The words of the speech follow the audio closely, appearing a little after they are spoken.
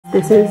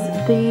This is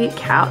the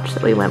couch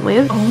that we went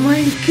with. Oh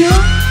my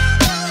god.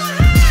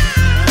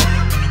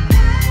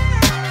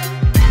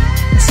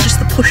 It's just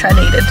the push I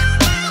needed.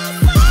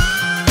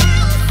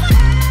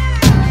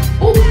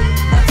 Oh,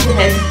 that's your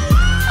head.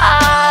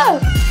 Ah!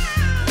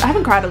 I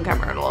haven't cried on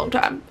camera in a long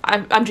time.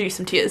 I'm due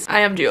some tears. I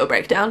am due a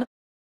breakdown.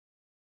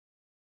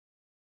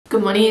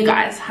 Good morning, you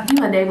guys. Happy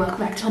Monday. Welcome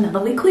back to another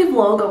weekly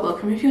vlog, or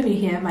welcome if you're new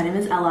here. My name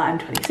is Ella. I'm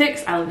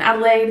 26. I live in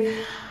Adelaide.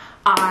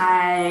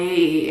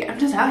 I am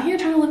just out here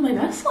trying to live my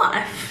best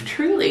life,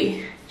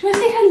 truly. Do you want to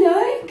say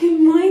hello?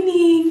 Good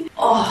morning.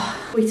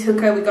 Oh, we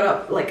got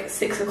up like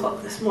 6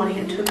 o'clock this morning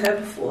and took her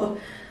before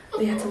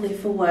we had to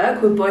leave for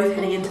work. We're both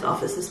heading into the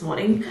office this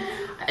morning.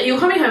 You're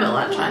coming home at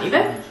lunch, aren't you,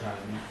 babe?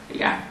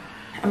 Yeah.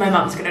 And my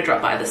mum's gonna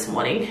drop by this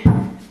morning.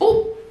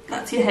 Oh,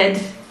 that's your head.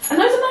 And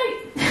those are my...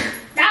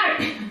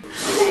 No!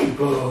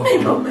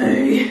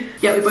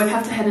 Yeah, we both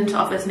have to head into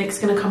office. Nick's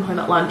gonna come home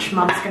at lunch.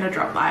 Mum's gonna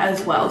drop by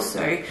as well,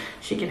 so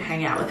she can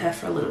hang out with her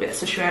for a little bit,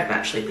 so she won't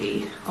actually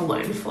be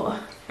alone for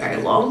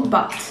very long.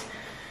 But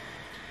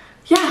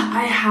yeah,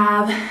 I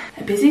have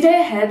a busy day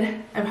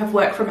ahead. I have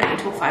work from 8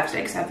 till 5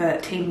 today because I have a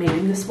team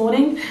meeting this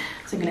morning.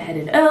 So I'm gonna head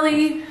in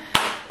early,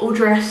 all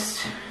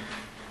dressed,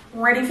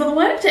 ready for the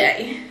work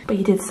day. But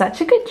you did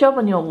such a good job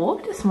on your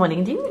walk this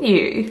morning, didn't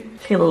you?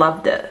 She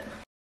loved it.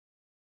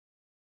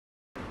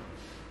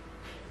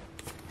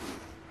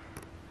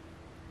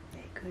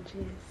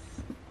 Gorgeous.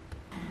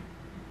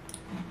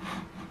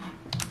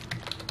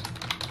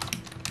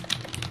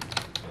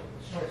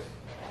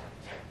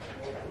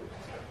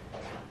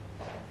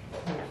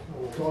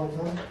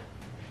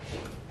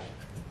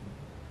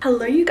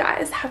 Hello you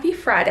guys, happy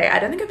Friday. I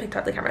don't think I picked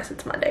up the camera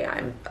since Monday.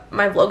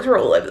 My vlogs are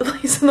all over the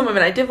place at the moment.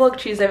 I did vlog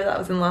Tuesday, but that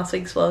was in last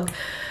week's vlog.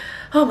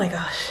 Oh my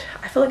gosh,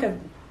 I feel like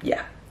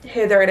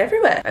here, there, and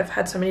everywhere. I've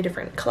had so many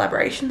different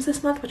collaborations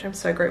this month, which I'm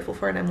so grateful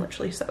for, and I'm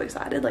literally so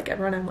excited. Like,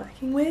 everyone I'm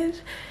working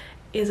with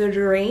is a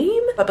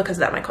dream, but because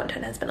of that, my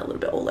content has been a little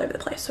bit all over the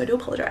place, so I do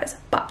apologize.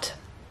 But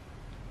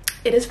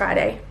it is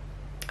Friday.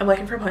 I'm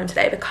working from home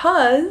today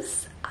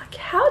because our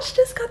couch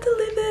just got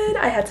delivered.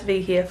 I had to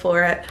be here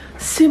for it.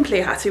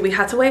 Simply had to. We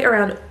had to wait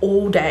around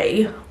all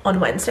day on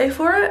Wednesday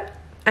for it,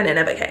 and it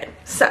never came.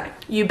 So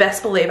you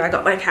best believe I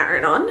got my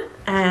Karen on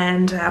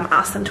and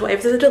asked them to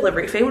waive the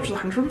delivery fee, which was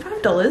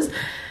 $105.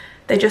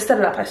 They just set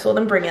it up. I saw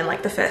them bring in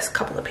like the first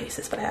couple of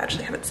pieces, but I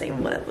actually haven't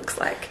seen what it looks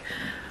like.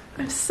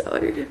 I'm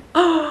so...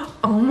 Oh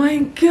my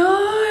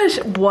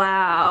gosh.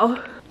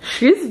 Wow.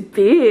 She's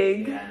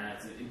big. Yeah,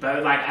 no,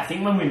 but like, I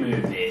think when we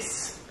move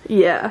this...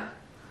 Yeah.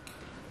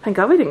 Thank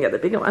God we didn't get the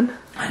bigger one.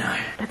 I know.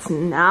 It's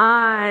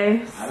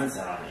nice. I haven't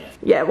sat on it yet.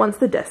 Yeah, once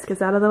the desk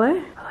is out of the way.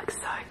 It looks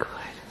so good.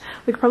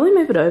 We could probably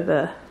move it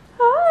over.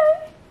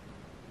 Hi.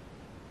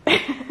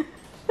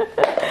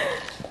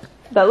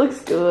 That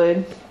looks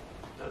good.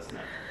 Doesn't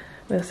it?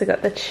 We also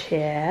got the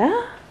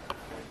chair.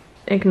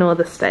 Ignore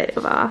the state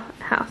of our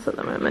house at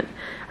the moment.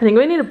 I think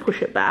we need to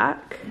push it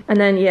back. And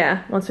then,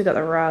 yeah, once we got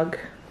the rug.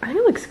 I think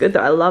it looks good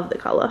though. I love the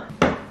colour.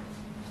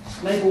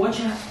 Label,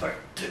 watch out for it.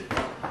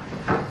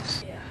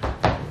 Yeah.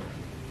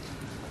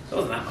 It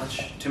wasn't that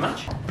much. Too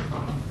much?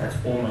 That's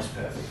almost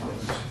perfect.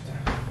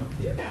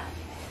 Yeah.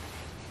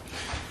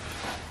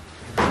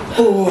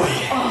 Oh,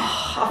 yeah.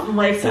 Oh, I've been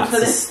waiting for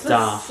this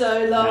for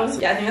so long.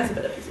 Yeah, I think that's a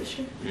better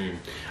position.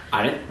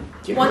 I don't...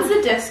 Once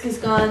the desk is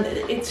gone,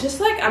 it's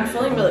just like I'm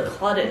feeling really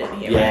cluttered in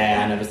here. Yeah,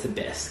 right? I know, it's the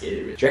desk. Do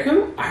you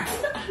reckon? I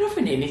don't know if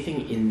we need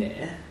anything in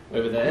there.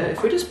 Over there.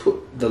 If we just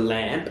put the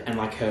lamp and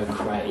like her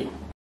crate.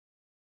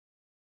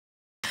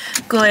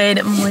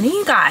 Good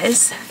morning,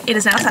 guys. It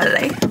is now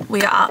Saturday.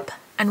 We are up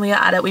and we are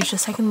at it. We've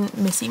just taken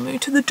Missy Moo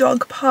to the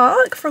dog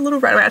park for a little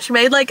run around. She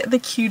made like the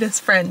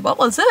cutest friend. What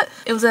was it?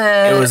 It was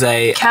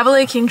a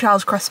Cavalier King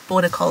Charles Cross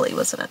Border Collie,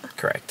 wasn't it?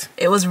 Correct.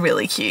 It was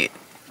really cute.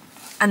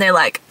 And they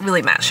like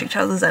really matched each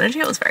other's energy.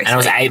 It was very sweet. And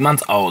it was 8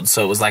 months old,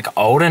 so it was like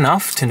old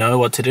enough to know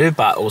what to do,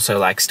 but also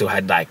like still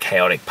had like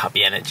chaotic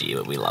puppy energy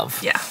that we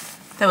love. Yeah,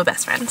 they were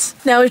best friends.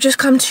 Now we've just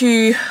come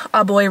to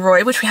our boy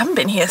Roy, which we haven't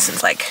been here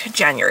since like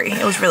January.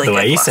 It was really good. The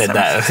way you said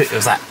that, it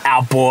was like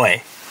our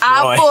boy.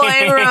 Our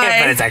boy Roy.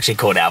 But it's actually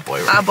called our boy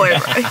Roy. Our boy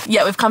Roy.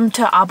 Yeah, we've come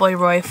to our boy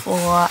Roy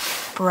for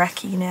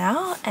brekkie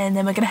now, and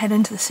then we're gonna head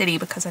into the city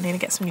because I need to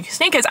get some new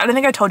sneakers. I don't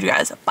think I told you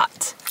guys,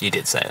 but you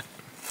did say it.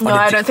 No,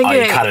 I don't think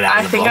you cut it out.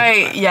 I think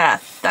yeah,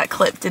 that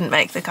clip didn't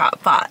make the cut,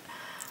 but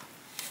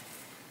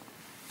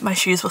my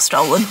shoes were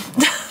stolen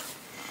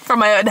from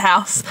my own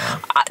house.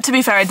 To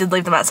be fair, I did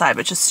leave them outside,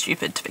 which is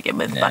stupid to begin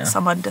with, but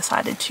someone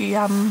decided to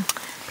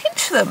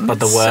pinch them.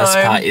 But the worst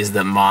part is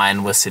that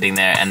mine were sitting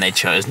there and they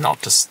chose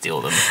not to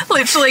steal them.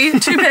 Literally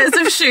 2 pairs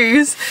of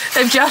shoes.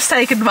 They've just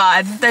taken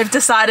mine. They've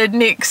decided,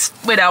 Nick's,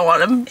 we don't want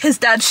them. His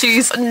dad's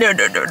shoes, no.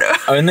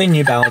 Only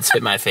New Balance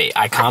fit my feet.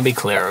 I can't be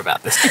clearer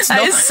about this.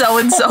 That is so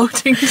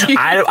insulting to you.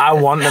 I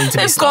want them to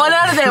be stolen. They've gone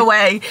out of their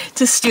way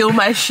to steal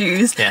my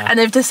shoes, and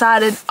they've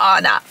decided, oh,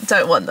 nah,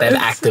 don't want those. They've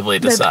actively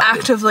decided. They've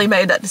actively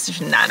made that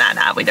decision.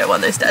 Nah, we don't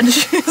want those dad's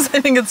shoes.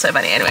 I think it's so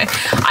funny. Anyway,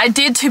 I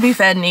did, to be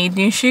fair, need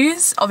new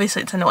shoes.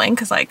 Obviously, it's annoying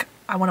because, like,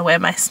 I want to wear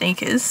my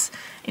sneakers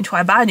until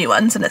I buy new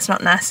ones, and it's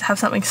not nice to have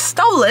something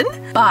stolen.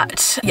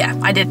 But yeah,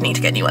 I did need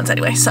to get new ones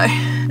anyway, so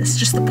it's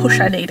just the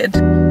push I needed.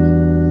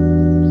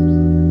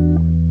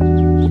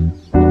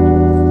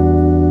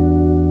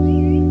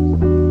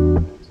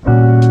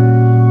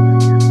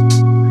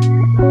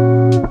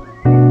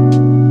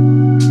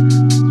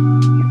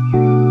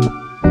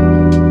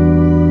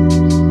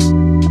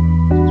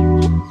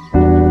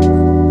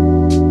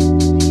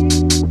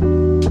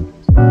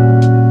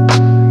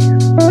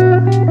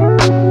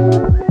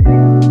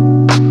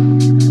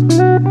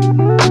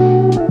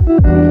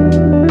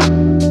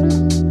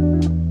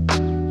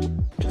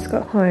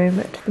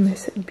 Home to the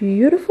most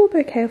beautiful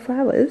bouquet of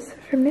flowers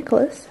from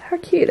Nicholas. How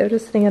cute, they're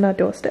just sitting on our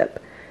doorstep.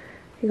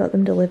 He got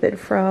them delivered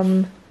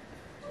from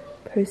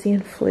Posy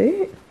and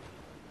Flute.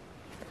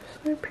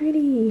 So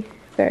pretty.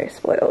 Very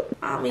spoiled.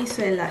 Aren't we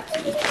so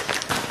lucky?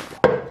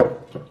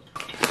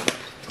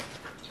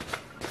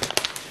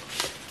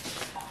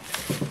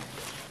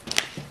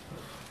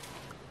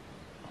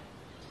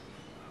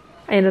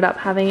 I ended up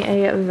having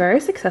a very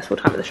successful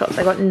time at the shops.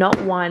 I got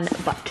not one,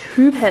 but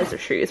 2 pairs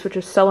of shoes, which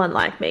is so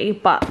unlike me.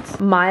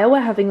 But Maya were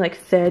having like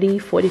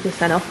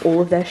 30–40% off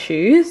all of their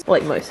shoes,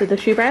 like most of the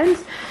shoe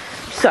brands.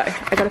 So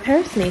I got a pair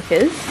of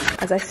sneakers.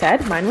 As I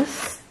said, mine was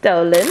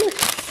stolen.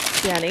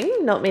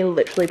 Stunning. Not me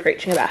literally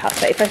preaching about how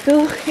safe I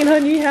feel in our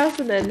new house,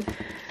 and then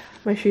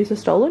my shoes are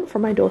stolen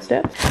from my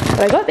doorstep. But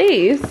I got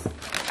these.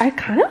 I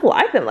kind of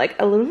like them, like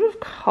a little bit of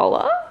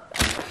color.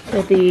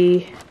 They're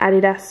the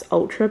Adidas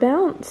Ultra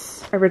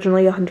Bounce,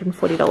 originally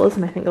 $140,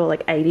 and I think they were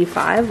like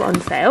 $85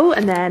 on sale.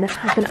 And then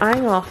I've been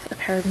eyeing off a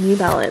pair of New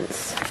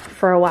Balance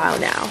for a while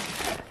now,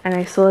 and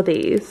I saw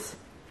these.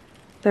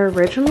 They're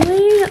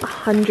originally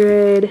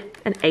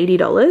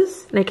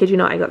 $180, and I kid you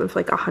not, I got them for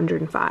like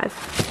 $105.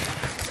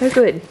 So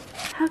good.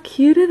 How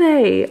cute are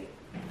they?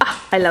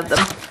 Ah, I love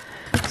them.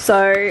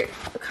 So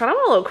kind of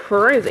a little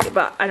crazy,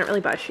 but I don't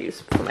really buy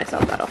shoes for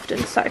myself that often,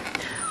 so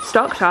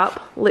stocked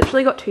up.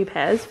 Literally got 2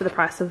 pairs for the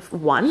price of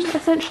 1,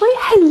 essentially.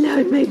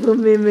 Hello, my little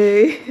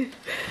Mimu.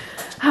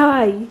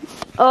 Hi.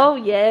 Oh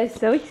yeah,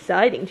 so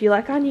exciting. Do you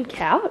like our new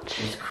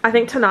couch? I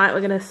think tonight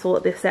we're gonna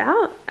sort this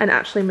out and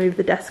actually move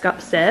the desk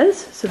upstairs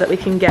so that we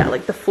can get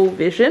like the full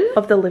vision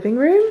of the living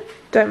room.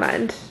 Don't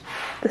mind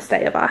the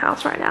state of our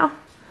house right now.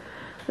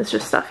 There's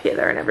just stuff here,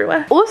 there, and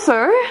everywhere.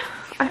 Also,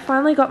 I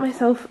finally got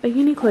myself a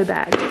Uniqlo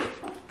bag.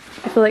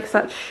 I feel like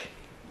such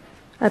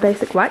a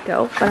basic white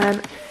girl,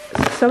 but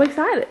I'm so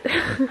excited.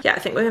 Yeah, I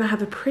think we're gonna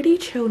have a pretty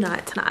chill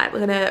night tonight.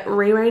 We're gonna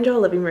rearrange our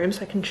living room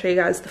so I can show you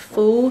guys the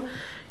full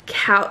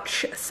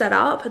couch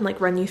setup and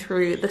like run you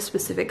through the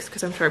specifics,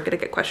 because I'm sure I'm gonna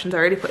get questions. I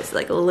already posted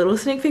like a little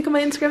sneak peek on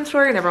my Instagram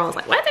story and everyone was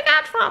like, where's the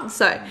couch from?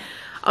 So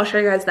I'll show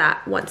you guys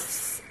that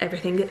once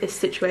everything is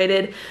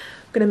situated. I'm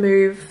gonna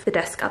move the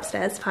desk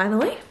upstairs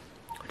finally,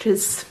 which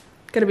is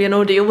gonna be an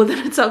ordeal within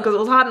itself because it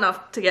was hard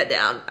enough to get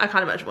down. I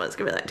can't imagine what it's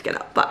gonna be like to get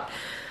up, but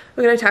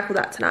we're gonna tackle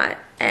that tonight.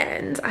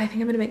 And I think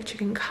I'm gonna make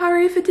chicken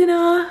curry for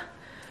dinner.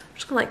 I'm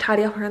just gonna like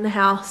tidy up around the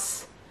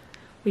house.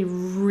 We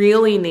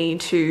really need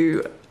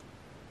to,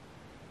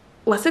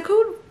 what's it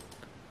called?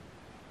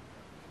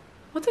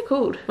 What's it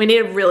called? We need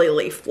a really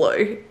leaf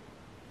blow.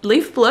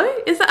 Leaf blow?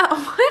 Is that, why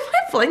am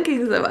I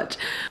blinking so much?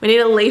 We need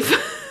a leaf.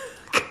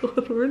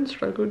 God, we're in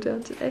struggle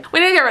down today. We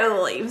need to get rid of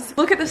the leaves.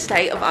 Look at the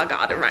state of our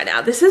garden right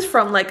now. This is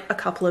from like a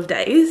couple of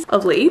days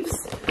of leaves.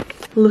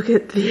 Look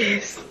at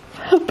this.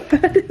 How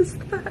bad is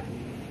that?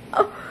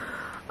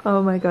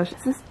 Oh my gosh,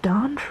 it's this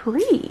darn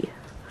tree.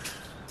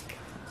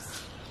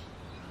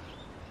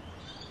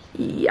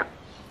 Yeah.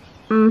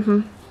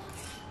 I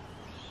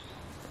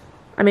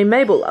mean,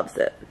 Mabel loves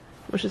it,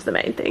 which is the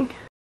main thing.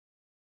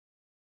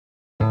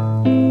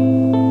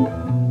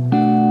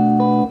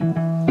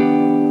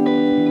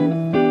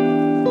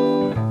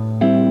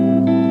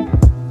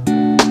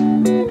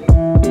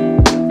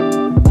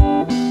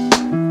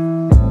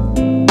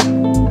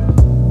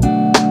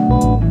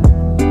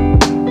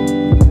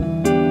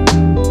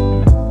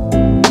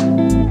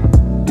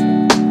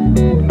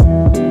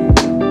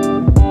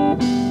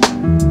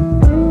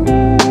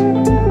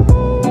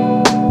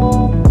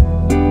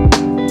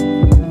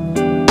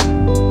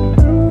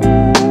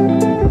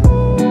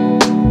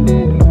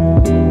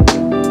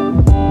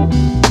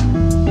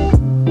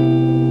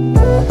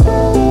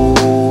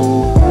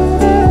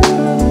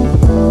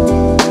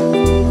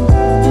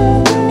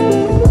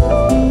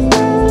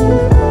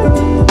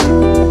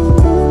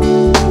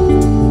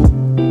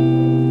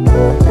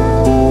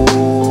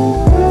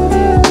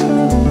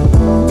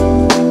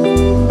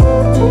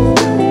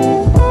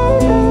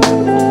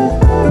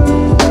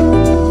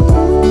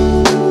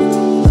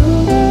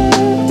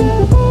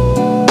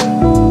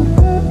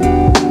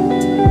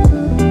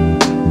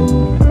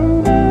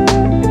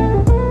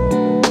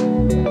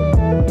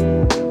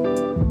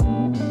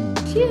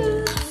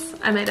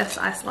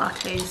 Iced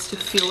lattes to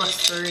fuel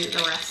us through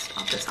the rest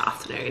of this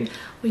afternoon.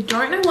 We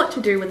don't know what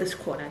to do with this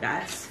corner,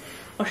 guys.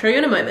 I'll show you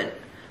in a moment,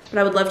 but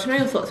I would love to know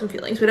your thoughts and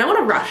feelings. We don't want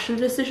to rush the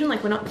decision,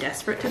 like we're not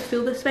desperate to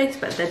fill the space,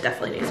 but there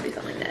definitely needs to be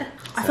something there.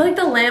 I feel like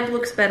the lamp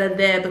looks better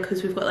there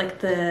because we've got like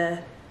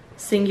the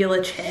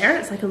singular chair.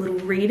 It's like a little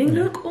reading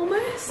nook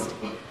almost.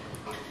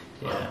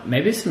 Yeah,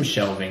 maybe some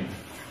shelving.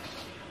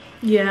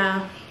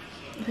 Yeah,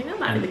 I think that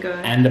might be the go.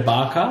 And a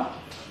bar cart?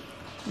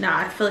 Nah,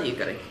 I feel like you've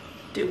got to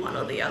do one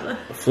or the other.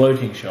 A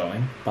floating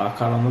shelving, bar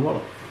cart on the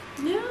bottom.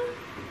 Yeah,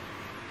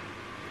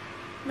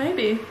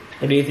 maybe.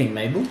 What do you think,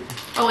 Mabel?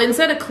 I'll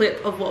insert a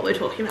clip of what we're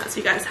talking about so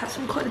you guys have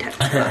some context.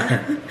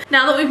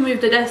 Now that we've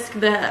moved the desk,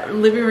 the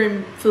living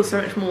room feels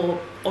so much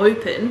more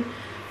open,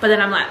 but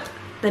then I'm like,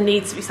 there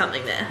needs to be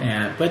something there.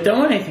 Yeah, but don't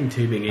want anything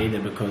too big either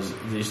because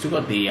you still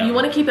got the you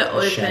want to keep it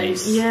open.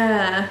 shades.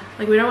 Yeah,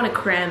 like we don't want to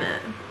cram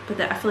it, but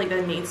I feel like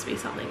there needs to be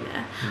something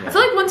there. Yeah. I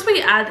feel like once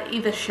we add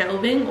either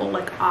shelving or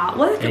like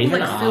artwork, it will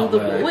like fill the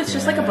wall. It's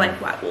just like a yeah.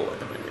 blank white wall at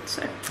the moment,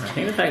 so. I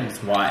think the fact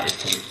it's white is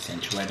probably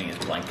accentuating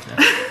its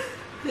blankness.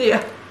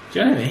 Yeah. Do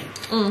you know what I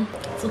mean?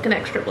 It's looking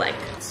extra blank.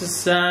 It's the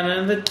sign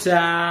of the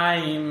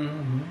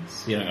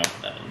times. You don't go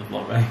for that on the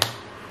vlog, right?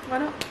 Why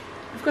not?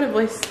 I've got a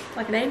voice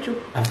like an angel.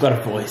 I've got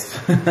a voice.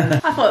 I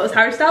thought it was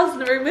Harry Styles in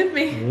the room with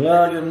me.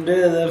 Welcome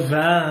to the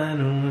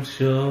final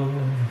show.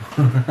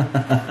 You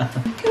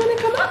wanna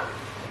come up?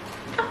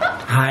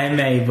 Hi,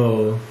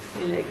 Mabel.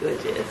 You look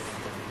gorgeous.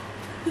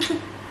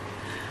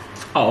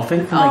 Oh,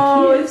 thank you for my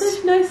Oh, kiss.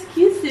 such nice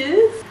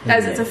kisses.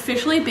 Guys, Yeah. it's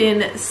officially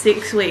been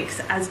 6 weeks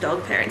as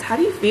dog parents. How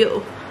do you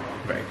feel?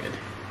 Very good.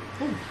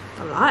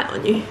 I'm light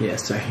on you. Yeah,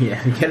 so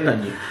yeah, get it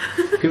on you.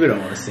 People don't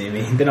want to see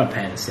me. They're not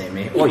paying to see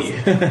me. Or you.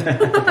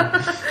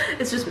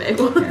 It's just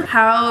Mabel. Yeah.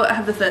 How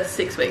have the first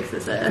 6 weeks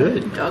as a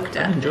Good. dog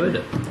dad? I enjoyed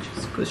it.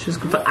 She's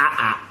good for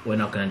we're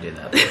not going to do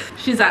that.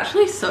 She's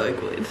actually so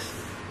good.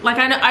 Like,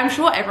 I'm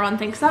sure everyone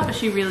thinks that, but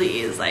she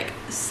really is like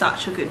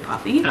such a good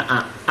puppy.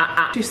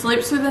 She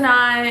sleeps through the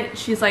night.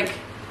 She's like,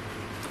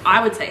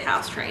 I would say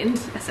house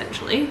trained,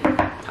 essentially.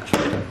 Touch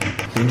wood.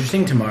 It's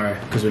interesting tomorrow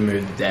because we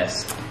moved the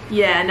desk.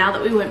 Yeah, now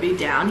that we won't be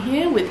down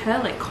here with her,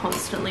 like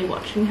constantly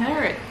watching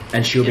her.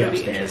 And she'll be It'll be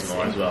upstairs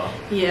more as well.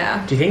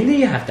 Yeah. Do you think that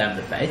you have to have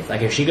the faith?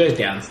 Like if she goes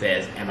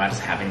downstairs, am I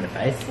just having the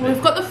faith? Well,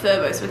 we've got the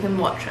Furbo so we can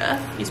watch her.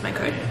 Use my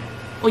code.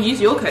 Or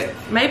use your code.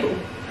 Mabel.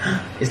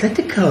 Is that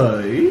the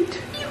code?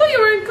 You got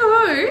your own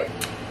code.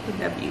 We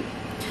love you.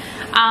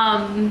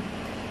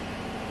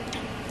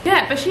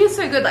 Yeah, but she is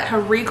so good. Like her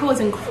recall is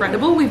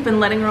incredible. We've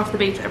been letting her off the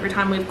beach every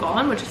time we've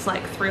gone, which is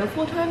like 3 or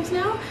 4 times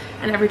now.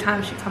 And every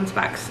time she comes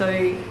back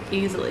so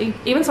easily.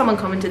 Even someone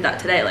commented that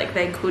today, like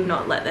they could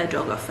not let their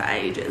dog off for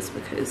ages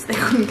because they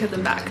couldn't get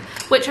them back.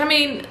 Which, I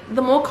mean,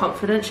 the more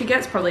confident she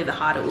gets, probably the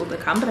harder it will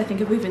become. But I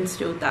think if we've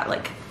instilled that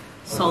like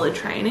solid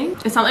training,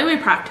 it's something we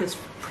practiced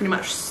pretty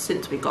much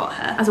since we got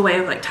her as a way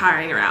of like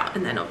tiring her out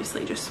and then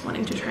obviously just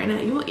wanting to train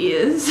her. Your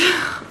ears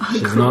are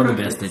She's not the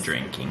best at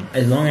drinking.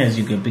 As long as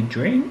you get a big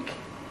drink.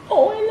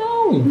 Oh, I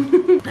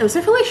know. I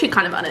also feel like she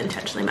kind of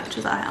unintentionally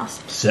matches our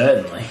house.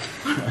 Certainly.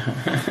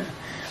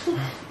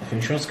 I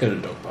think she wants to go to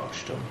the dog park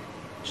still.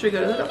 Should we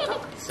go to the dog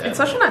park? Certainly. It's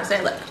such a nice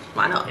day, like,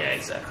 why not? Yeah,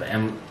 exactly.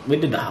 And we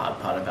did the hard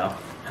part of our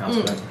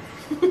housework.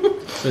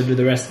 So do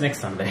the rest next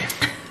Sunday.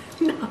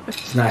 No.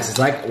 It's nice. It's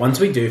like once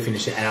we do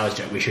finish it, and I was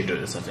joking, we should do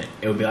this. I think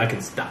it would be like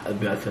it'll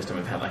be like the first time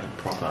we've had like a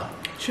proper.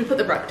 Should we put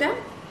the bruck down?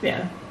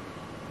 Yeah.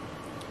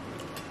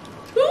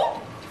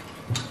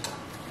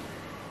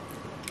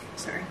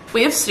 Sorry.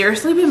 We have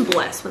seriously been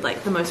blessed with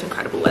like the most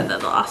incredible weather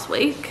the last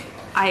week.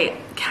 I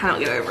cannot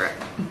get over it.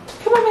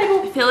 Come on,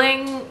 Mabel.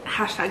 Feeling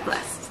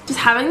 #blessed. Just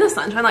having the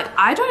sunshine. Like,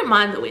 I don't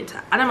mind the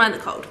winter. I don't mind the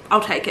cold.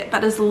 I'll take it.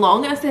 But as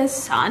long as there's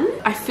sun,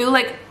 I feel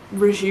like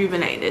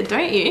rejuvenated,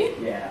 don't you?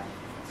 Yeah.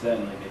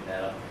 Certainly a bit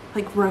better.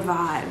 Like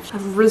revived.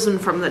 I've risen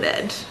from the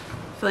dead.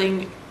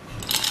 Feeling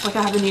like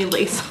I have a new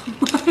lease on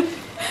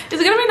life. Is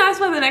it gonna be nice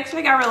weather next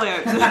week? I really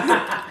hope so.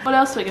 What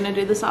else are we gonna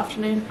do this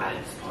afternoon? I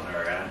just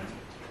potter around.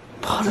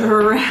 Potter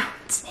around.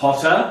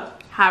 Potter?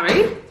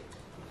 Harry?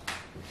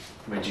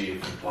 When do you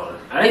potter?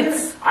 I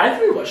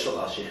haven't watched it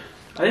last year.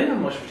 I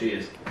didn't watch it for 2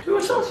 years. Did we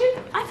watch it last year?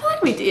 I feel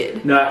like we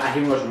did. No, I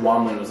think we watched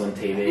one when it was on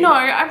TV. No,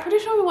 I'm pretty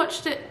sure we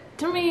watched it.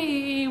 Didn't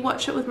we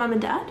watch it with Mum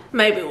and Dad?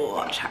 Maybe we'll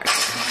watch Harry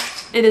Potter.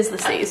 It is the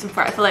season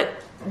for it. I feel like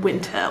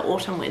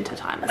autumn, winter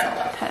time is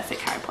like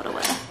perfect Harry Potter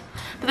weather.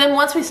 But then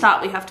once we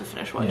start, we have to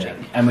finish watching.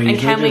 Yeah. And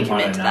can we do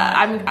one commit to a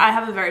that? night. I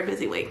have a very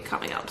busy week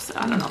coming up, so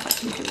I don't know if I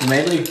can commit.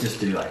 Maybe we just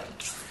do like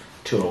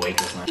 2 a week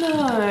or something.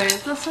 No,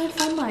 it's not so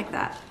fun like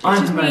that. It's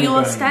I'm just me, Hermione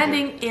you're Granger.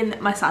 standing in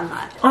my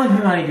sunlight. I'm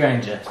Hermione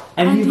Granger.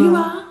 And you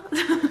are.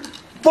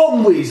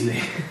 Ron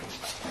Weasley.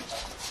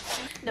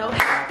 No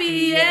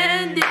happy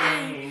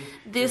ending.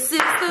 This is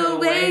the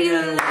way you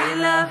lay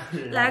love,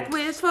 like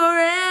wish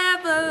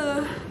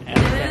forever.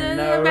 And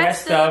the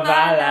rest of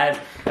our life,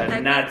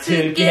 but not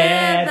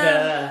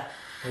together.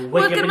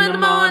 Wake up in the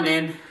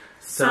morning,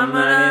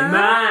 someone in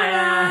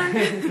my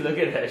eyes. Look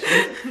at her,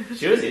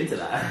 she was into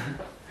that.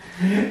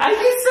 Are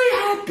you so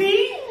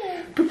happy?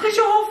 Because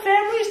your whole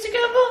family is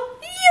together?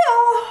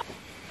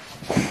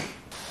 Yeah.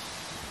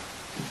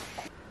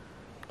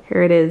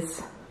 Here it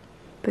is,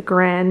 the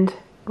grand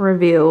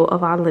reveal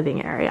of our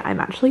living area. I'm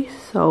actually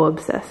so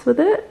obsessed with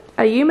it.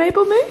 Are you,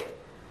 Mabel Moo?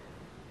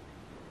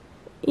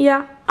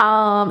 Yeah.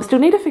 Still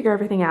need to figure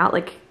everything out,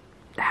 like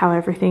how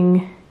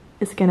everything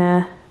is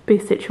gonna be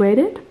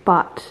situated,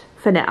 but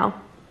for now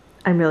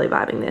I'm really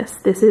vibing this.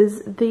 This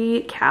is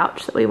the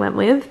couch that we went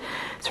with.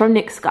 It's from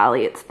Nick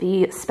Scully. It's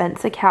the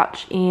Spencer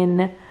couch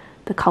in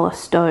the color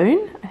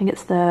stone. I think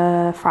it's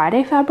the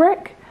Friday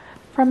fabric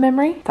from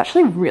memory. It's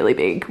actually really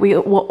big. We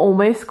were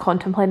almost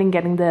contemplating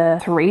getting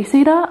the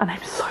 3-seater, and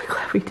I'm so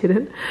glad we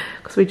didn't,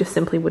 because we just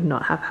simply would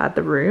not have had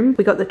the room.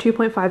 We got the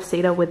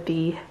 2.5-seater with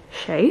the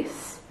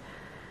chaise.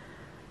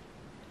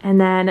 And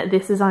then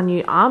this is our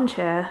new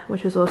armchair,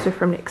 which is also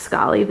from Nick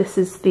Scully. This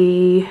is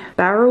the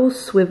barrel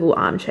swivel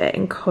armchair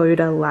in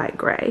Coda light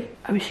grey.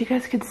 I wish you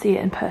guys could see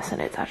it in person.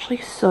 It's actually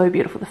so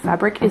beautiful. The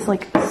fabric is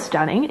like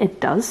stunning. It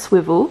does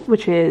swivel,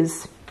 which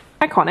is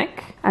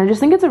iconic. And I just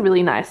think it's a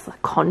really nice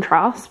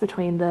contrast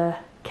between the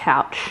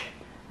couch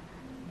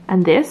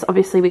and this.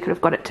 Obviously we could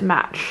have got it to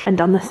match and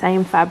done the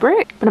same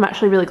fabric, but I'm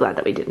actually really glad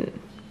that we didn't.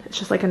 It's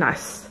just like a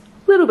nice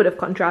little bit of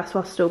contrast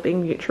while still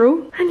being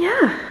neutral. And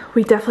yeah,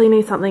 we definitely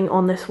need something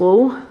on this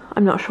wall.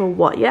 I'm not sure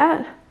what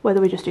yet,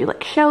 whether we just do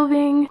like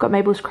shelving. Got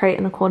Mabel's crate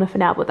in the corner for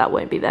now, but that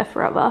won't be there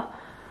forever.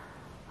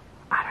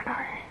 I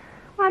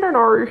don't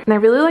know. And I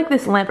really like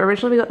this lamp.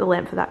 Originally we got the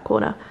lamp for that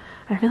corner.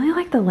 I really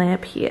like the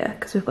lamp here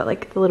because we've got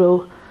like the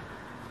little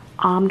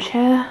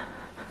armchair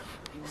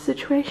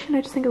situation.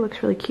 I just think it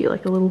looks really cute,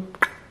 like a little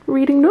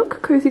reading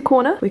nook, cozy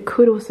corner. We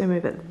could also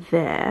move it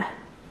there.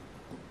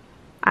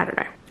 I don't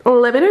know. Well,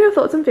 let me know your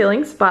thoughts and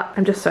feelings, but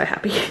I'm just so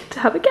happy to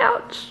have a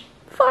couch,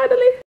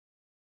 finally.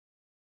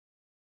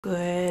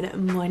 Good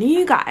morning,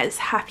 you guys.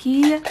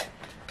 Happy,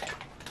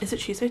 is it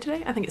Tuesday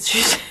today? I think it's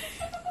Tuesday.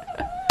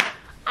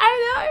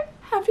 I know,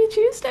 happy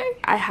Tuesday.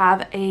 I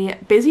have a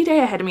busy day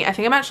ahead of me. I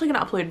think I'm actually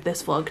gonna upload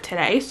this vlog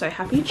today, so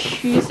happy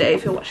Tuesday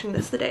if you're watching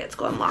this the day it's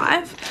gone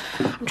live.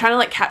 I'm trying to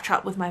like catch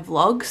up with my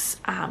vlogs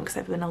because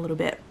I've been a little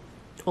bit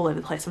all over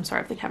the place. I'm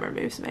sorry if the camera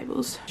moves.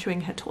 Mabel's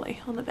chewing her toy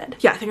on the bed.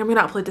 Yeah, I think I'm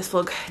gonna upload this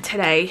vlog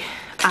today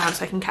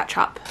so I can catch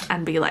up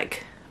and be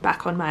like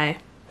back on my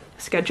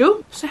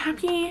schedule. So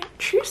happy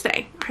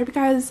Tuesday. I hope you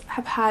guys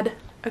have had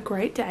a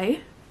great day.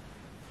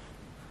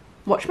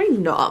 Watch me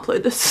not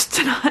upload this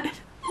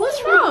tonight.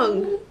 What's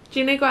wrong? Do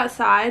you need to go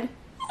outside?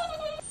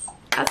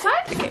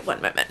 Outside? Okay,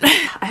 one moment.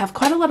 I have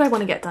quite a lot I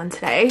want to get done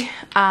today.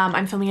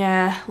 I'm filming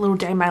a little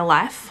day in my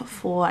life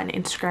for an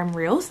Instagram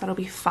Reels. That'll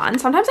be fun.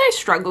 Sometimes I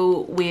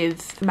struggle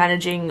with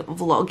managing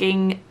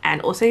vlogging and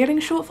also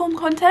getting short form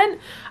content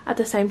at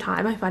the same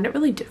time. I find it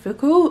really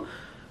difficult.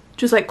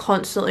 Just like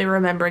constantly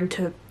remembering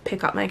to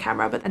pick up my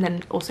camera and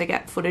then also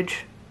get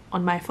footage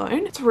on my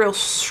phone. It's a real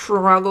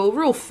struggle,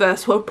 real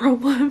first world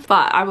problem,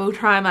 but I will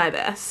try my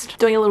best.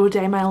 Doing a little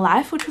day in my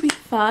life, which will be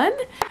fun.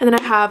 And then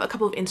I have a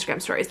couple of Instagram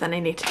stories that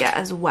I need to get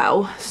as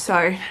well.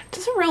 So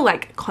just a real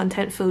like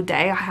content filled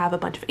day. I have a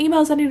bunch of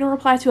emails I need to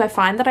reply to. I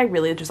find that I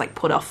really just like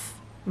put off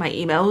my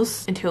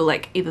emails until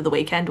like either the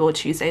weekend or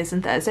Tuesdays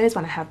and Thursdays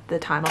when I have the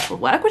time off of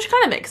work, which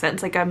kind of makes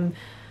sense. Like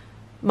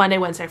Monday,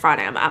 Wednesday,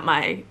 Friday, I'm at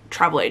my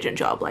travel agent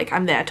job. Like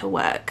I'm there to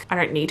work. I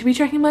don't need to be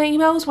checking my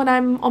emails when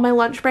I'm on my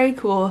lunch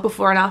break or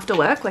before and after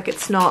work. Like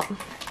it's not,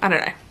 I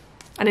don't know.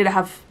 I need to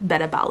have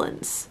better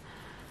balance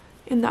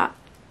in that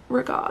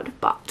regard.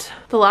 But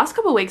the last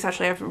couple of weeks,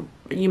 actually,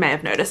 you may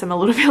have noticed I'm a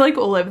little bit like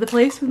all over the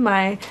place with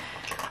my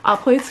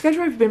upload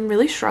schedule. I've been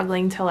really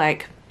struggling to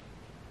like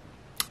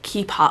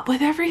keep up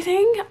with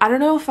everything. I don't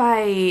know if I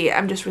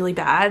am just really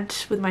bad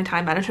with my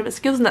time management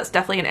skills, and that's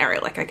definitely an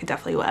area like I could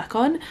definitely work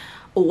on.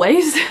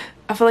 Always.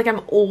 I feel like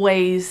I'm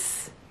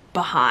always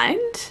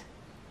behind.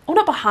 Or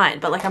not behind,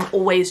 but like I'm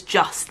always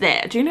just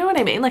there. Do you know what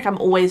I mean? Like I'm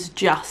always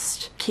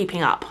just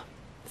keeping up.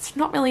 It's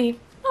not a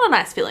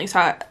nice feeling.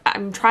 So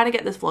I'm trying to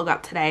get this vlog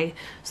up today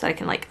so I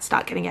can like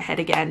start getting ahead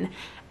again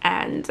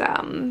and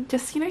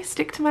just, you know,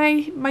 stick to my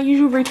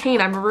usual routine.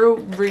 I'm a real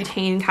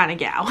routine kind of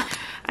gal.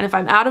 And if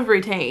I'm out of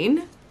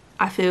routine,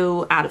 I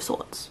feel out of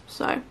sorts.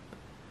 So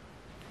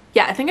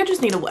yeah, I think I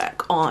just need to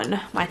work on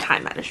my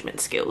time management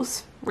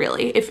skills,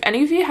 really. If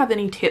any of you have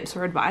any tips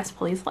or advice,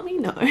 please let me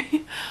know.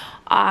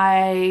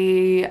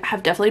 I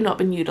have definitely not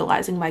been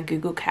utilizing my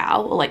Google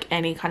Cal or like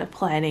any kind of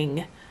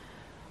planning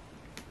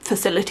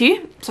facility.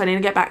 So I need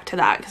to get back to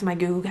that because my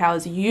Google Cal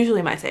is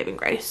usually my saving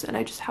grace and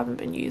I just haven't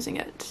been using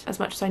it as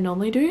much as I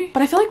normally do.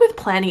 But I feel like with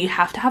planning, you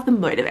have to have the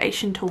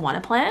motivation to want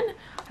to plan.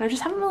 And I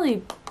just haven't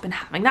really been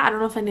having that. I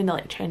don't know if I need to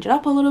like change it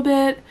up a little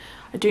bit.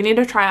 I do need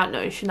to try out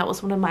Notion. That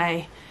was one of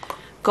my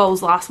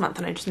goals last month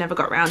and I just never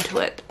got around to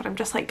it, but I'm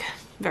just like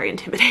very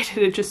intimidated.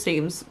 It just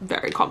seems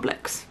very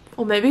complex,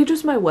 or maybe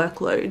just my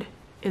workload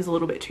is a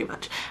little bit too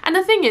much. And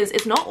the thing is,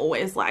 it's not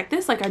always like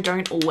this. Like I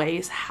don't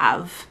always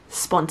have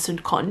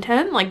sponsored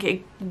content. Like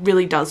it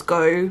really does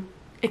go,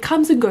 it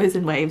comes and goes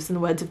in waves, in the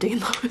words of Dean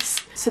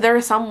Lewis. So there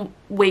are some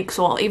weeks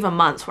or even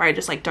months where I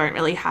just like don't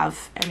really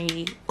have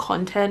any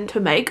content to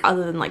make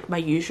other than like my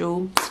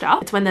usual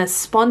stuff. It's when there's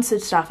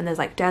sponsored stuff and there's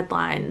like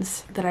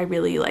deadlines that I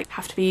really like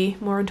have to be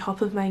more on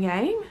top of my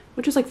game,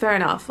 which is like fair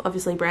enough.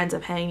 Obviously brands are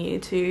paying you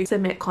to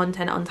submit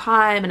content on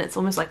time and it's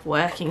almost like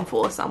working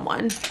for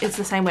someone. It's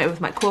the same way with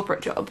my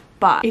corporate job,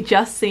 but it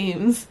just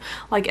seems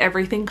like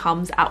everything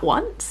comes at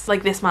once.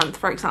 Like this month,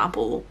 for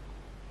example,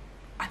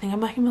 I think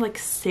I'm working with like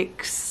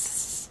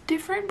 6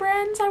 different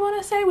brands, I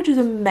want to say, which is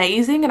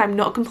amazing, and I'm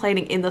not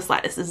complaining in the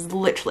slightest. This is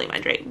literally my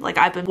dream. Like,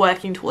 I've been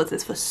working towards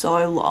this for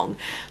so long,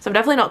 so I'm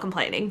definitely not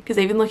complaining, because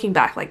even looking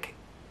back like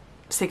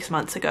 6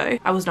 months ago,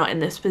 I was not in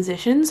this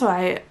position. So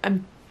I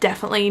am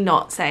definitely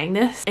not saying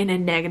this in a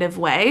negative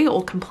way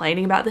or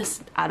complaining about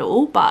this at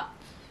all, but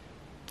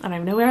I don't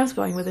even know where I was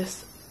going with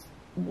this.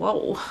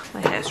 Whoa,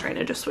 my hair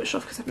straightener just switched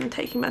off because I've been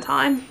taking my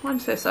time. I'm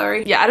so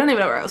sorry. Yeah, I don't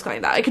even know where I was going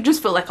with that. It could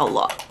just feel like a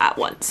lot at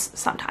once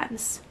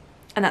sometimes.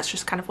 And that's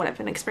just kind of what I've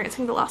been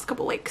experiencing the last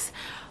couple of weeks.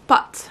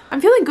 But I'm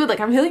feeling good.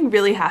 Like, I'm feeling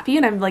really happy,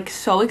 and I'm like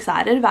so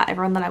excited about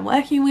everyone that I'm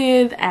working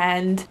with,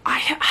 and I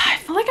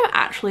feel like I'm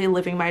actually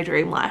living my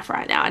dream life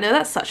right now. I know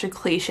that's such a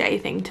cliche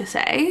thing to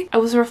say. I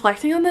was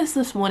reflecting on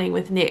this morning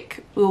with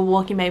Nick. We were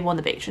walking Mabel on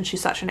the beach, and she's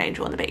such an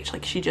angel on the beach.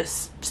 Like, she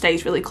just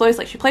stays really close.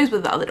 Like, she plays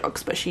with the other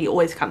dogs, but she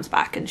always comes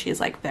back, and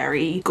she's like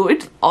very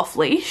good off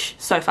leash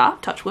so far,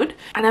 touch wood.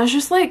 And I was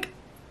just like,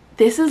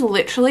 this is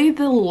literally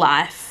the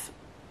life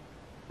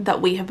that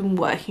we have been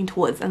working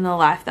towards and the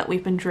life that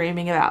we've been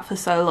dreaming about for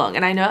so long.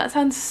 And I know that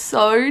sounds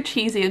so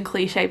cheesy and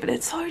cliche, but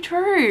it's so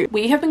true.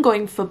 We have been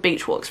going for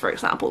beach walks, for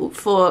example,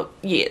 for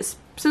years.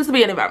 Since the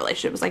beginning of our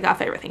relationship, it was like our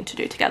favorite thing to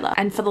do together.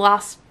 And for the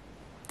last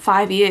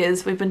 5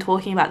 years, we've been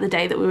talking about the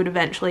day that we would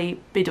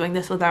eventually be doing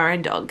this with our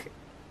own dog.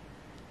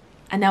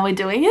 And now we're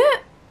doing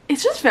it.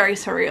 It's just very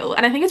surreal,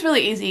 and I think it's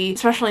really easy,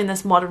 especially in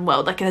this modern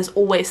world. Like, there's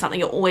always something,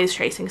 you're always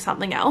chasing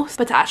something else,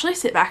 but to actually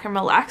sit back and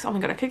relax. Oh my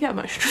god, I could get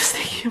emotional just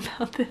thinking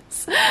about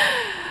this.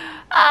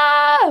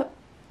 I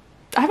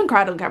haven't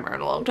cried on camera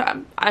in a long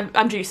time.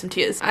 I'm due some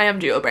tears. I am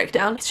due a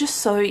breakdown. It's just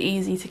so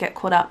easy to get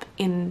caught up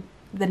in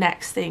the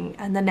next thing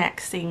and the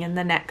next thing and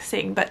the next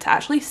thing, but to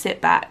actually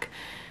sit back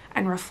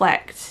and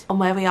reflect on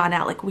where we are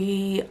now. Like,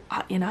 we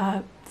are in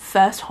our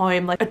first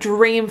home, like a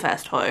dream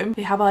first home.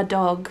 We have our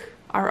dog,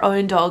 our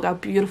own dog, our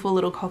beautiful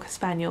little Cocker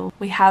Spaniel.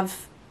 We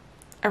have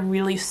a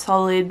really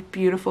solid,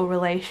 beautiful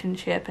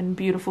relationship and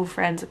beautiful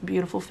friends and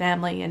beautiful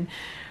family and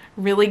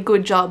really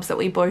good jobs that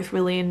we both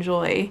really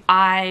enjoy.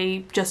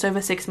 I, just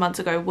over 6 months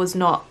ago, was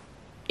not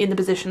in the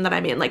position that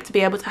I'm in. Like, to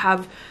be able to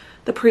have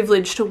the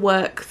privilege to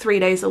work 3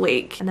 days a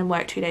week and then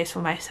work 2 days for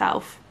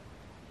myself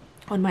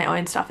on my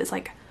own stuff is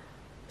like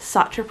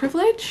such a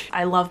privilege.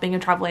 I love being a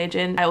travel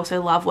agent. I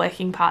also love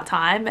working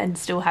part-time and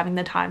still having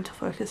the time to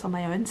focus on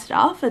my own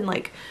stuff and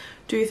like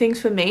do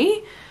things for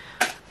me.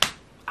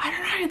 I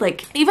don't know,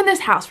 like even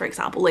this house, for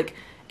example, like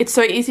it's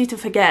so easy to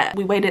forget.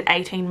 We waited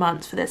 18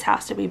 months for this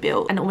house to be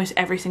built, and almost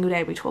every single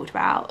day we talked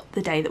about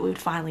the day that we would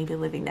finally be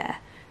living there.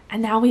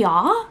 And now we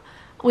are.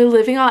 We're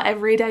living our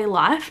everyday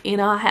life in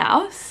our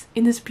house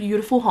in this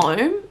beautiful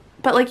home.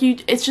 But like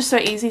it's just so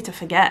easy to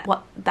forget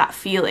what that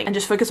feeling and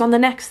just focus on the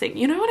next thing.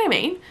 You know what I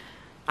mean?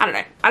 I don't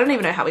know. I don't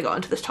even know how we got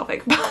into this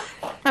topic, but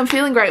I'm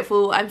feeling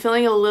grateful. I'm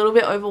feeling a little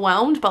bit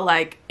overwhelmed, but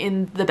like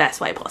in the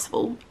best way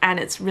possible. And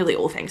it's really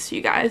all thanks to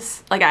you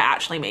guys. Like, I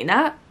actually mean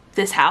that.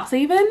 This house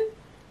even.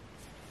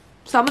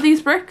 Some of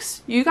these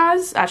bricks, you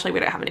guys, actually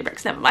we don't have any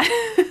bricks, never mind.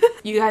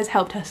 You guys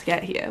helped us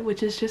get here,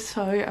 which is just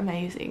so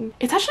amazing.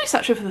 It's actually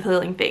such a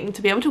fulfilling thing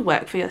to be able to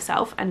work for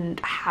yourself and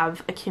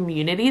have a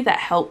community that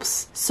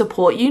helps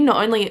support you,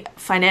 not only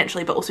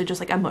financially, but also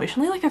just like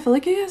emotionally. Like, I feel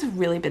like you guys have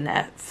really been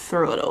there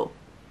through it all.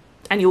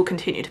 And you'll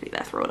continue to be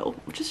there through it all,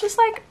 which is just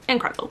like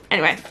incredible.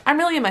 Anyway, I'm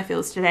really in my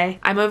feels today.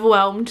 I'm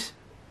overwhelmed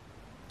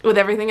with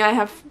everything I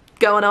have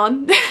going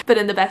on, but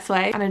in the best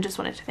way. And I just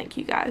wanted to thank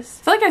you guys.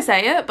 I feel like I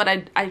say it, but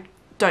I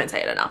don't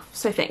say it enough.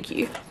 So thank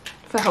you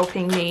for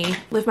helping me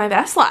live my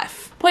best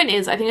life. Point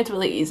is, I think it's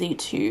really easy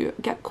to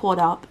get caught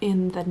up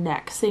in the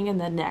next thing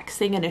and the next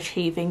thing and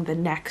achieving the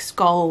next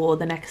goal or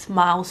the next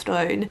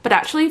milestone. But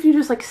actually, if you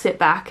just like sit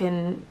back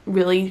and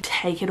really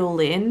take it all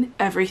in,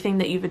 everything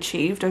that you've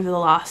achieved over the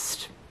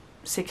last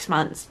 6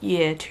 months,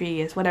 year, 2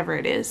 years, whatever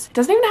it is, it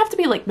doesn't even have to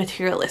be like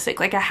materialistic.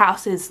 Like, a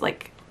house is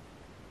like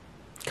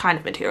kind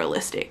of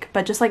materialistic,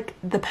 but just like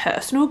the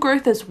personal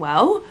growth as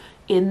well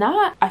in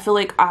that. I feel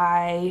like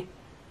I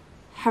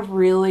have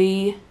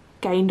really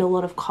gained a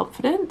lot of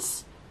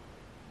confidence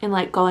in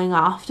like going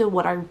after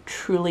what I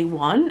truly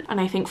want.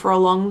 And I think for a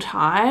long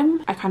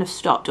time I kind of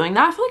stopped doing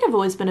that. I feel like I've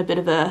always been a bit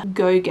of a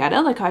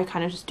go-getter. Like, I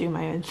kind of just do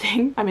my own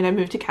thing. I mean, I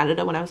moved to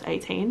Canada when I was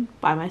 18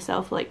 by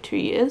myself for like 2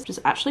 years, which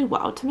is actually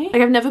wild to me.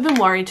 Like, I've never been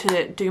worried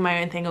to do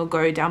my own thing or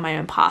go down my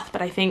own path,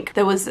 but I think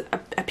there was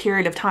a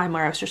period of time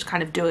where I was just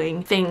kind of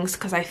doing things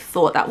because I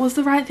thought that was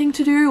the right thing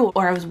to do,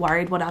 or I was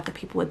worried what other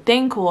people would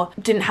think, or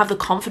didn't have the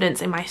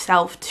confidence in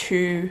myself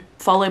to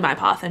follow my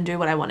path and do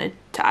what I wanted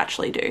to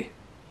actually do.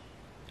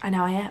 And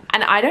now I am.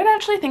 And I don't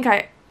actually think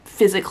I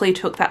physically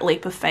took that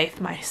leap of faith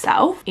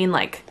myself in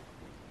like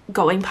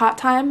going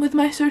part-time with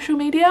my social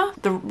media.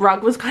 The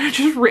rug was kind of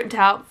just ripped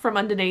out from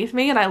underneath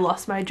me and I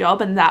lost my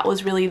job, and that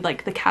was really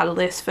like the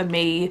catalyst for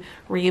me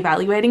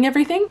reevaluating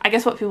everything. I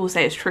guess what people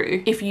say is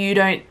true. If you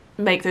don't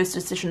make those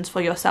decisions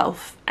for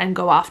yourself and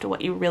go after what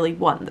you really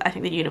want, I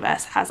think the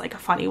universe has like a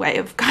funny way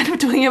of kind of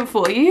doing it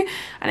for you.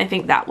 And I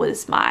think that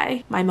was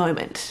my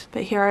moment.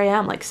 But here I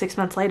am, like 6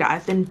 months later,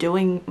 I've been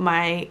doing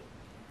my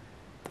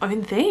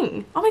own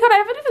thing. Oh my god, I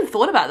haven't even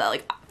thought about that.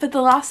 Like, for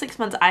the last 6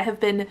 months I have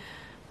been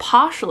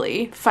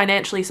partially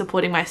financially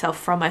supporting myself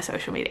from my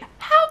social media.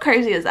 How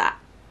crazy is that?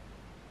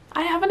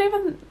 I haven't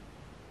even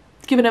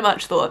given it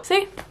much thought.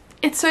 See?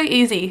 It's so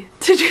easy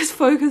to just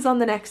focus on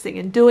the next thing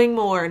and doing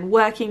more and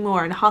working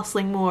more and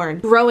hustling more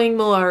and growing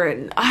more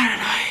and I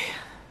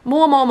don't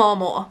know,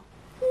 more.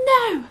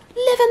 No,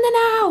 live in the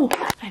now.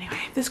 Anyway,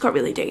 this got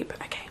really deep.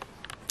 Okay,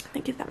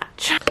 thank you so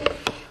much.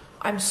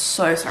 I'm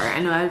so sorry. I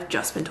know I've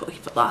just been talking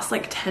for the last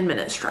like 10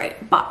 minutes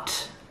straight,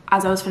 but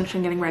as I was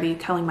finishing getting ready,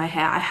 curling my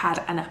hair, I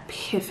had an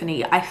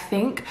epiphany. I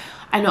think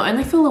I not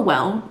only feel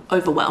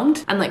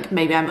overwhelmed and like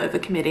maybe I'm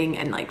overcommitting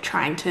and like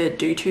trying to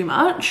do too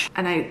much,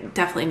 and I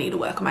definitely need to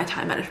work on my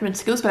time management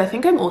skills, but I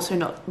think I'm also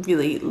not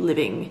really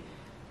living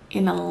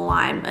in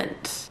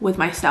alignment with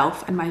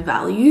myself and my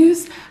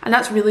values. And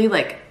that's really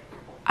like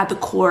at the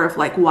core of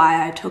like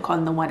why I took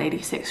on the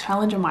 186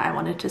 challenge and why I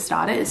wanted to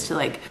start it, is to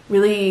like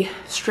really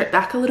strip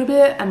back a little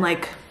bit and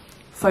like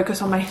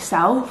focus on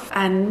myself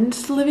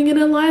and living in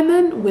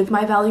alignment with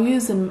my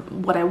values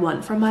and what I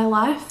want from my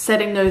life,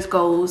 setting those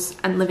goals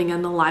and living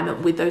in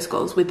alignment with those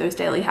goals, with those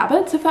daily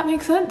habits, if that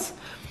makes sense.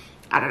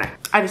 I don't know.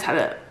 I just had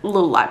a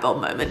little light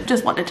bulb moment,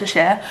 just wanted to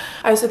share.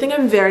 I also think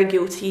I'm very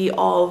guilty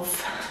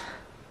of,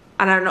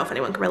 and I don't know if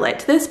anyone can relate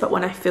to this, but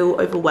when I feel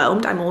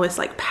overwhelmed, I'm almost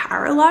like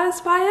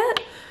paralyzed by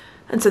it.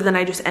 And so then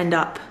I just end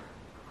up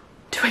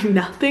doing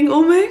nothing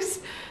almost.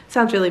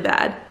 Sounds really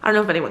bad. I don't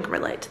know if anyone can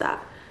relate to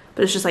that.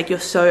 But it's just like you're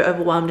so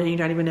overwhelmed and you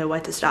don't even know where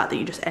to start that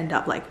you just end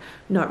up like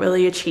not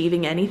really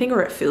achieving anything,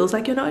 or it feels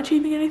like you're not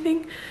achieving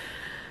anything.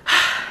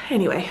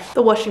 Anyway,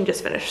 the washing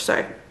just finished,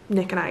 so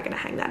Nick and I are gonna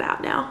hang that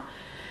out now.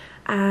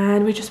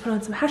 And we just put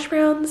on some hash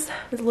browns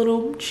with a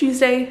little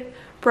Tuesday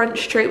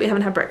brunch treat. We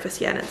haven't had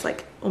breakfast yet and it's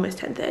like almost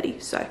 10:30.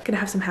 So gonna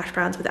have some hash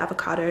browns with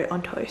avocado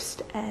on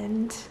toast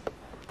and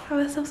have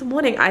ourselves a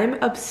morning. I am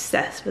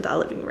obsessed with our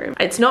living room.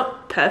 It's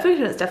not perfect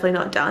and it's definitely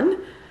not done,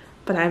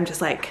 but I'm just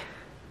like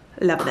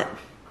loving it.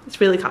 It's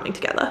really coming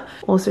together.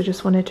 Also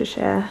just wanted to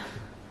share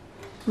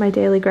my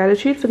daily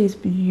gratitude for these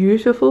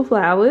beautiful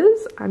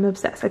flowers. I'm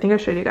obsessed. I think I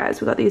showed you guys,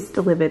 we got these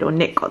delivered, or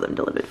Nick got them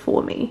delivered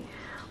for me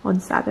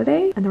on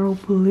Saturday, and they're all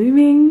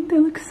blooming. They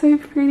look so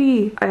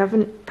pretty. I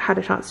haven't had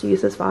a chance to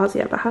use this vase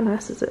yet, but how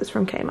nice is it? It's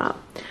from Kmart.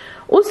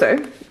 Also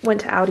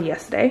went to Aldi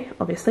yesterday,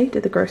 obviously,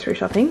 did the grocery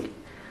shopping,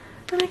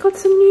 and I got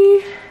some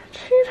new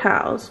tea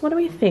towels. What do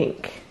we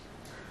think?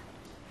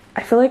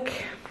 I feel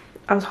like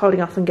I was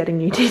holding off on getting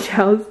new tea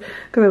towels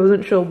because I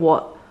wasn't sure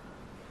what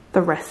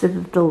the rest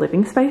of the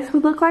living space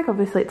would look like.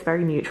 Obviously it's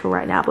very neutral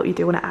right now, but you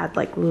do want to add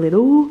like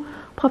little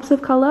pops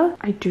of color.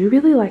 I do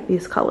really like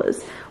these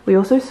colors. We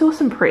also saw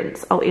some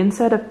prints. I'll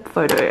insert a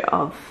photo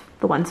of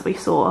the ones we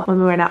saw when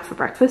we went out for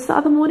breakfast the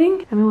other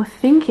morning, and we were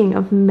thinking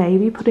of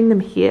maybe putting them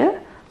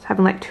here. So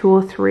having like 2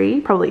 or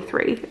 3, probably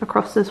 3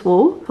 across this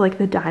wall for like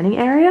the dining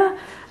area,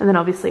 and then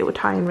obviously it would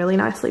tie in really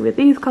nicely with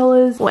these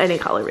colors, or any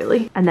color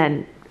really, and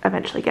then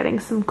eventually getting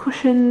some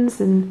cushions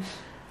and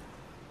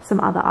some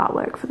other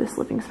artwork for this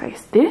living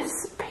space. This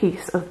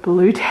piece of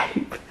blue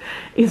tape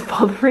is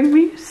bothering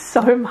me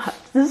so much.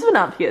 This has been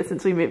up here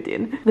since we moved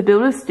in. The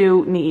builders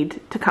still need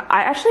to come.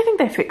 I actually think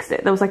they fixed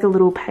it. There was like a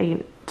little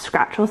paint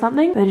scratch or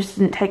something. They just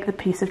didn't take the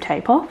piece of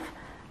tape off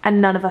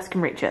and none of us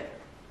can reach it.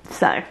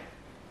 So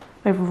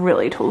we have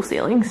really tall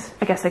ceilings.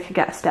 I guess I could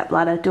get a step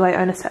ladder. Do I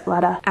own a step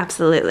ladder?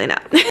 Absolutely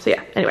not. So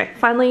yeah, anyway,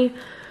 finally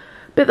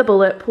bit the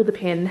bullet, pulled the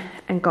pin,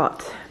 and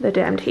got the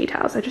damn tea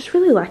towels. I just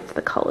really liked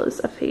the colors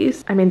of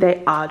these. I mean,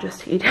 they are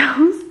just tea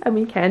towels and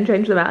we can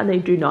change them out and they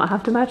do not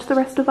have to match the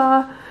rest of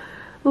our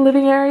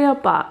living area,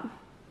 but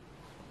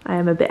I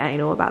am a bit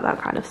anal about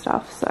that kind of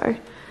stuff. So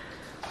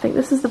I think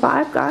this is the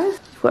vibe, guys.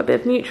 We've got a bit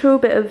of neutral, a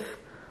bit of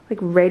like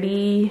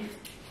reddy,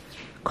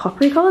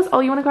 coppery colors. Oh,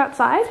 you want to go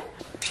outside?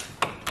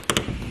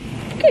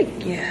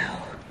 Good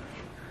girl.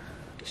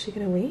 Is she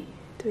gonna wee?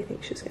 Do we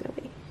think she's gonna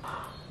wee?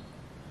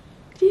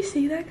 Do you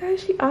see that,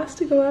 guys? She asked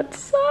to go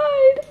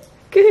outside.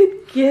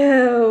 Good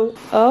girl.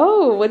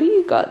 Oh, what do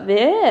you got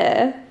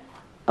there?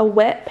 A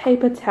wet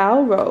paper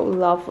towel roll.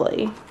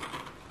 Lovely.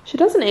 She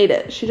doesn't eat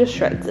it. She just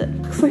shreds it.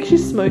 Looks like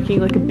she's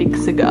smoking like a big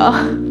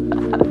cigar.